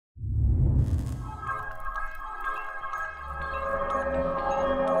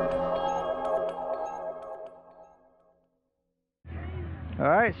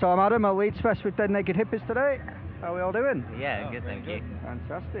Right, so I'm Adam at Leeds Fest with Dead Naked Hippies today. How are we all doing? Yeah, good, thank you.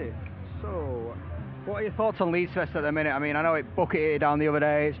 Fantastic. So, what are your thoughts on Leeds Fest at the minute? I mean, I know it bucketed down the other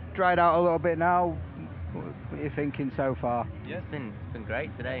day. It's dried out a little bit now. What are you thinking so far? Yeah, it's been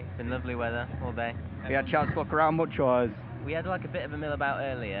great today. It's been lovely weather all day. Have you had a chance to look around much, or? We had like a bit of a mill about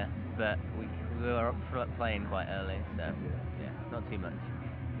earlier, but we were up playing quite early, so yeah, not too much.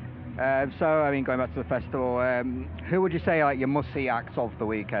 So, I mean, going back to the festival, who would you say like your must-see acts of the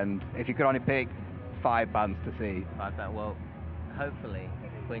weekend? If you could only pick 5 bands to see. 5 bands, well, hopefully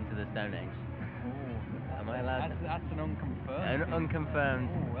Queen to the Stone Age. Ooh, Am I allowed? That's an unconfirmed. An unconfirmed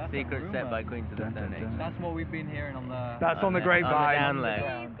secret set by Queen to the Stone Age. That's what we've been hearing on the. That's on the grapevine. On the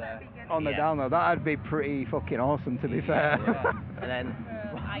down low. On the down low. That'd be pretty fucking awesome, to be fair. Yeah. And then,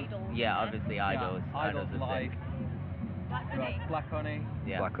 Idols. yeah, obviously Idols. Idols are like sick. Black Honey.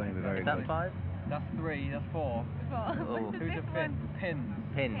 Yeah. Black Honey would be very Is that good. 5? That's 3. That's 4. Oh. Who's a 5th? Pins.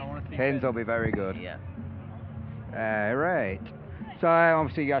 Pins. I want to see Pins will be very good. Yeah. Right. So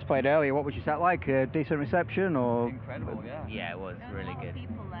obviously you guys played earlier. What was your set like? A decent reception or? Incredible, yeah. Yeah, it was really good. There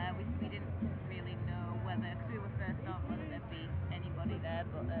were a lot of people there. We didn't really know whether, because we were first on, whether there'd be anybody there,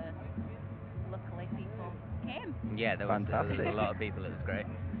 but luckily people came. Yeah, there was Fantastic. a lot of people. It was great.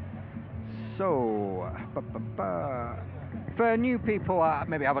 So, for new people that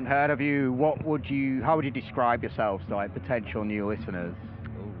maybe haven't heard of you, how would you describe yourselves to like potential new listeners?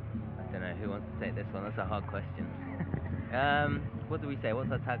 Ooh, I don't know who wants to take this one. That's a hard question. What do we say? What's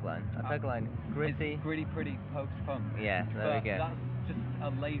our tagline? Our tagline: gritty. It's gritty, pretty post-punk. Yeah, there we go. That's just a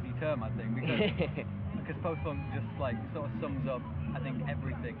lazy term, I think, because post-punk just like sort of sums up, I think,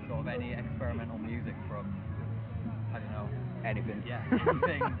 everything, sort of any experimental music from, I don't know. Anything. Yeah,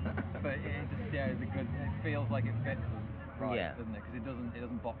 anything. But it just, yeah, it's a good. It feels like it fits us right, Yeah. doesn't it? Because it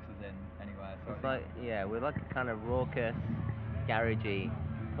doesn't box us in anywhere. So It's like, yeah, we're like a kind of raucous, garagey,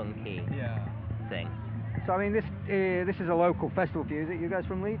 punky yeah. thing. So I mean, this is a local festival for you. Is it? You guys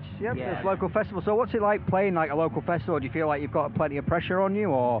from Leeds? Yep. Yeah. It's a local festival. So what's it like playing like a local festival? Do you feel like you've got plenty of pressure on you,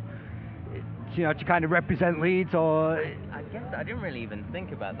 or to kind of represent Leeds, or? I guess I didn't really even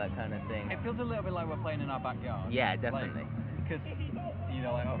think about that kind of thing. It feels a little bit like we're playing in our backyard. Yeah, definitely. Because,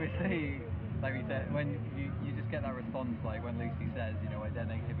 like obviously, like we said, when you just get that response, like when Lucy says, we're Dead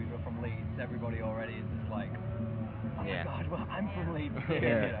Naked Hippies, we're from Leeds, everybody already is just like, oh Yeah. my god, well, I'm from Leeds too,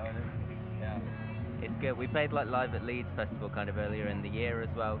 Yeah. yeah. It's good. We played like live at Leeds Festival kind of earlier in the year as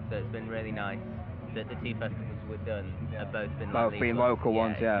well, so it's been really nice that the 2 festivals we've done have both been Both Leeds being ones. local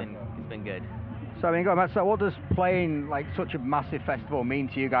ones, yeah. It's been good. So I mean, going back, so what does playing like such a massive festival mean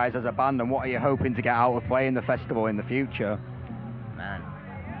to you guys as a band, and what are you hoping to get out of playing the festival in the future? Man,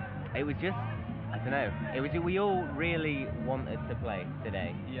 it was just, I don't know, we all really wanted to play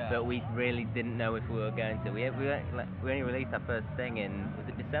today, Yeah. but we really didn't know if we were going to. We only released our first thing in, was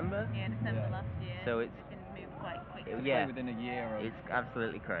it December? Yeah, December Yeah. last year. So it's, Things moved quite quickly. yeah, Within a year of. it's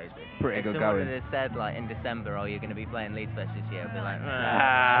absolutely crazy. Pretty if good someone going. had said like in December, oh, you're going to be playing Leeds Fest this year, I'd be like,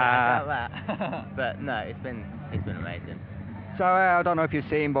 Ah. I doubt that. But no, it's been amazing. So I don't know if you've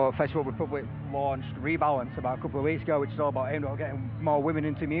seen, but Festival Republic launched Rebalance about a couple of weeks ago, which is all about aimed at getting more women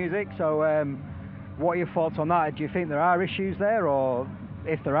into music. So what are your thoughts on that? Do you think there are issues there, or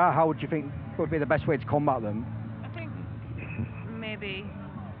if there are, how would you think would be the best way to combat them? I think maybe,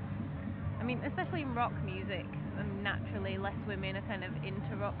 especially in rock music, naturally less women are kind of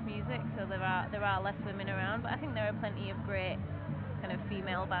into rock music, so there are less women around, but I think there are plenty of great kind of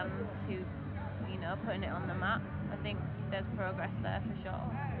female bands who, putting it on the map. I think there's progress there for sure.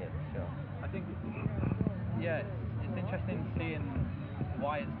 Yeah, for sure. I think it's interesting seeing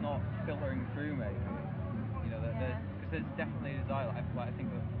why it's not filtering through maybe. Because there's definitely a desire. I think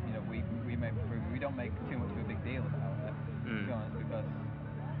that we make we don't make too much of a big deal about it, to be honest, because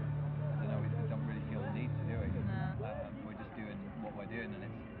I don't know, we don't really feel the need to do it. No. We're just doing what we're doing, and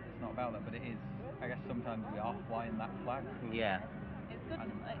it's not about that. But it is. I guess sometimes we are flying that flag. Yeah. It's good.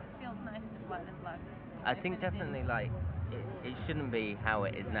 It feels nice to fly the flag. I think definitely like it shouldn't be how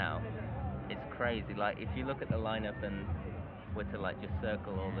it is now. It's crazy. Like if you look at the lineup and were to like just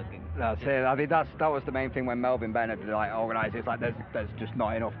circle all the gigs. That's it. I mean, that was the main thing when Melvin Bennett like organised it. It's like there's just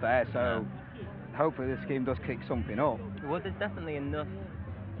not enough there. So hopefully this scheme does kick something up. Well, there's definitely enough.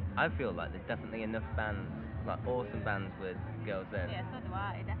 I feel like there's definitely enough bands, like awesome bands with girls in. Yeah, so do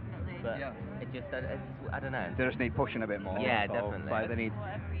I, definitely. But Yeah. it just, I don't know. They just need pushing a bit more. Yeah, so, definitely. Like they need. For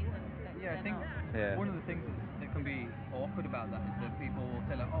whatever reason. Yeah, I think Yeah. one of the things that can be awkward about that is that people will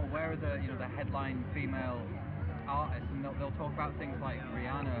say like, oh, where are the the headline female artists, and they'll talk about things like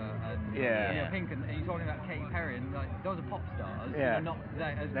Rihanna and Yeah. Pink, and you're talking about Katy Perry, and like those are pop stars. Yeah. They're not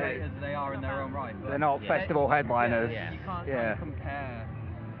as great as they are in their own right. But They're not Yeah. festival headliners. Yeah. You can't Yeah. compare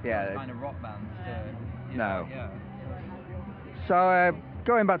Yeah. those kind of rock bands to, you No. know, yeah. So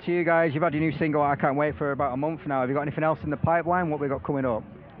going back to you guys, you've had your new single I Can't Wait for about a month now. Have you got anything else in the pipeline? What we got coming up?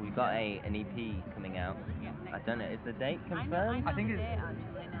 We've got an EP coming out. I don't know, is the date I know confirmed? I think the it's- date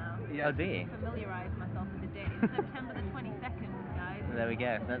actually now. Yeah. Oh, do you? Familiarise myself with the date. It's September the 22nd, guys. There we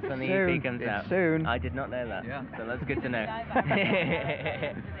go. That's when the Soon. EP comes It's out. soon. I did not know that. Yeah. So that's good to know.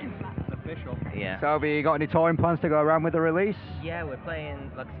 It's official. Yeah. So have you got any touring plans to go around with the release? Yeah, we're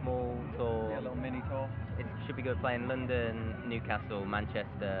playing like a small tour. Yeah, a little mini tour. It should be good playing London, Newcastle,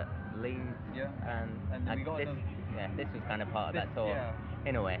 Manchester, Leeds, Yeah. and then we got this, another- yeah, this was kind of part of that tour, Yeah.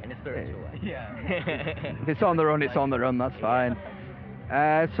 in a way, in a spiritual way. Yeah. If it's on the run, it's on the run, that's fine.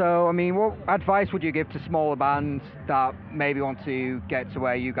 So, I mean, what advice would you give to smaller bands that maybe want to get to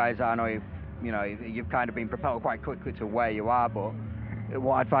where you guys are? I know you've kind of been propelled quite quickly to where you are, but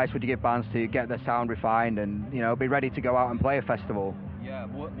what advice would you give bands to get their sound refined and, be ready to go out and play a festival? Yeah,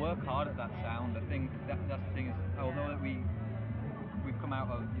 work hard at that sound. I think that's the thing is, although that we've come out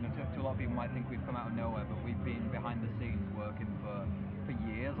of, to a lot of people might think we've come out of nowhere, but we've been behind the scenes working for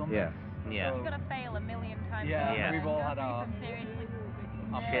years on Yeah. this. Yeah. So- You've got to fail a million times. Yeah, Yeah. we've all Go had through our some seriously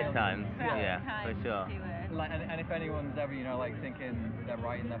Shit times, crap yeah, times for sure. to, Like, and if anyone's ever, like thinking they're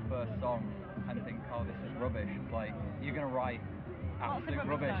writing their first song and think, oh, this is rubbish, like you're gonna write Lots of absolute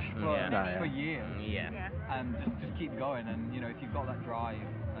rubbish rubbish songs. for, Yeah. for years, Yeah. yeah. and just keep going. And if you've got that drive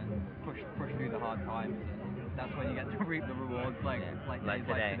and push through the hard times, and that's when you get to reap the rewards, like Yeah. days Like like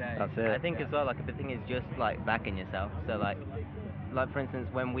today. today. That's it. I think as well, like the thing is just like backing yourself. So like for instance,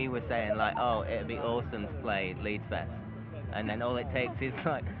 when we were saying like, oh, it'd be awesome to play Leeds Fest, and then all it takes is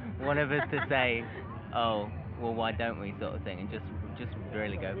like one of us to say, oh, well, why don't we, sort of thing, and just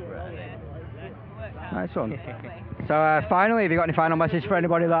really go for it. I think. Work hard. Nice one. Exactly. So, finally, have you got any final message for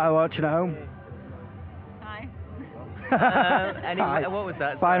anybody that are watching at home? Hi. Hi. What was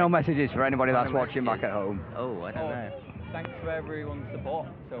that? Final Sorry. messages for anybody that's Final watching back messages. at home. Oh, I don't know. Thanks for everyone's support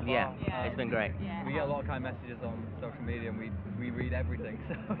so far. Yeah, Yeah. it's been great. Yeah. We get a lot of kind messages on social media, and we read everything.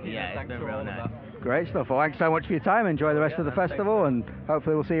 So Yeah, it's thanks been for real all nice. of that. Great stuff. Well, thanks so much for your time. Enjoy the rest Yeah, of the man, thanks, festival, man. and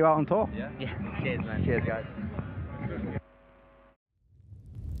hopefully we'll see you out on tour. Yeah. Yeah, cheers, man. Cheers, guys.